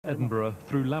Edinburgh,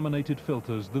 through laminated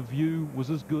filters, the view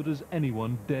was as good as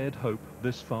anyone dared hope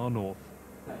this far north.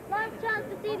 Last chance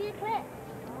to see the eclipse.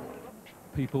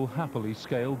 People happily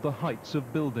scaled the heights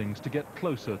of buildings to get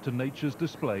closer to nature's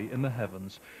display in the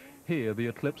heavens. Here, the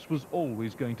eclipse was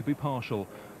always going to be partial,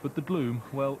 but the gloom,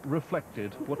 well,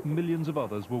 reflected what millions of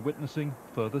others were witnessing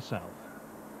further south.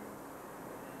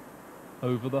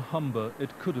 Over the Humber,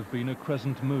 it could have been a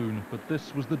crescent moon, but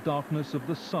this was the darkness of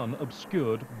the sun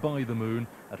obscured by the moon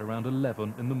at around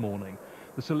 11 in the morning.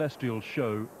 The celestial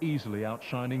show easily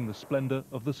outshining the splendor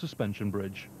of the suspension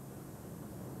bridge.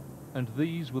 And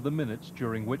these were the minutes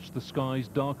during which the skies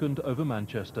darkened over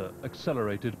Manchester,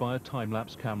 accelerated by a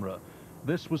time-lapse camera.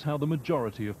 This was how the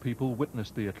majority of people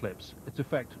witnessed the eclipse, its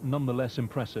effect nonetheless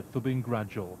impressive for being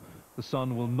gradual. The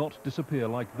sun will not disappear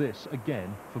like this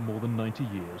again for more than 90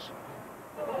 years.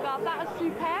 God, that was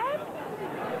superb.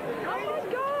 Oh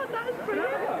my God, that is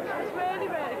brilliant. It's really,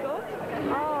 really good.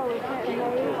 Oh, it's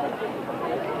amazing.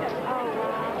 Oh,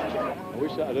 wow. I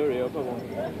wish that'd hurry up.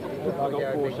 I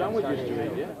got 4 sandwiches to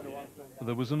eat, yeah.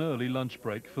 There was an early lunch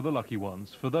break for the lucky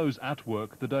ones. For those at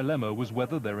work, the dilemma was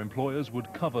whether their employers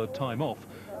would cover time off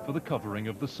for the covering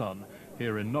of the sun.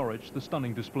 Here in Norwich, the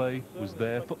stunning display was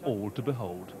there for all to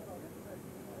behold.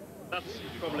 That's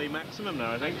probably maximum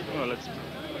now, I think. Well, let's...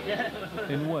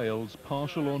 In Wales,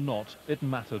 partial or not, it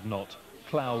mattered not.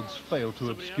 Clouds failed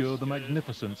to obscure the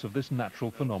magnificence of this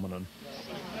natural phenomenon.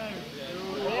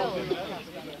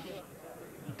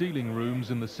 Dealing rooms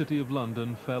in the City of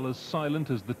London fell as silent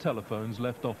as the telephones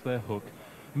left off their hook.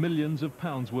 Millions of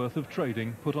pounds worth of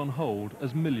trading put on hold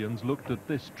as millions looked at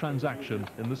this transaction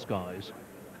in the skies.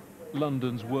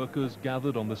 London's workers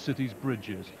gathered on the city's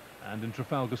bridges, and in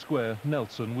Trafalgar Square,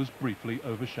 Nelson was briefly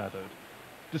overshadowed.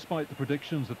 Despite the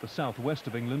predictions that the southwest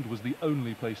of England was the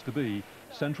only place to be,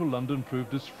 central London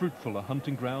proved as fruitful a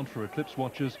hunting ground for eclipse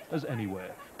watchers as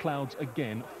anywhere. Clouds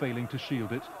again failing to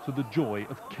shield it, to the joy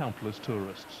of countless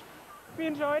tourists. We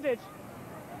enjoyed it.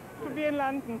 To be in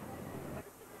London.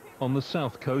 On the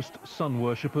south coast, sun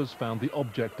worshippers found the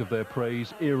object of their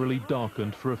praise eerily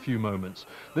darkened for a few moments.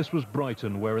 This was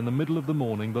Brighton, where in the middle of the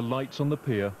morning the lights on the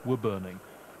pier were burning.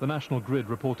 The National Grid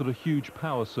reported a huge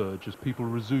power surge as people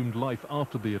resumed life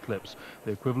after the eclipse,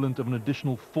 the equivalent of an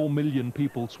additional 4 million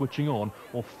people switching on,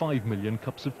 or 5 million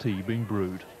cups of tea being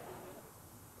brewed.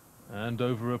 And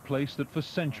over a place that for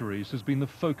centuries has been the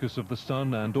focus of the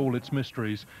sun and all its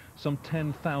mysteries, some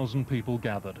 10,000 people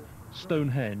gathered.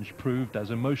 Stonehenge proved as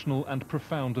emotional and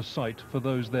profound a sight for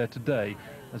those there today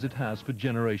as it has for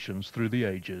generations through the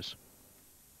ages.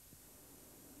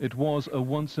 It was a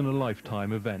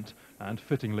once-in-a-lifetime event, and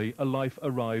fittingly, a life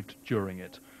arrived during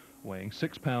it. Weighing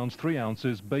 6 pounds 3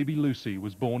 ounces, baby Lucy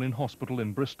was born in hospital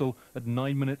in Bristol at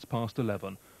 9 minutes past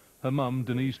 11. Her mum,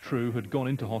 Denise True, had gone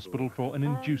into hospital for an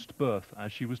induced birth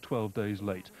as she was 12 days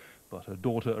late, but her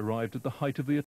daughter arrived at the height of the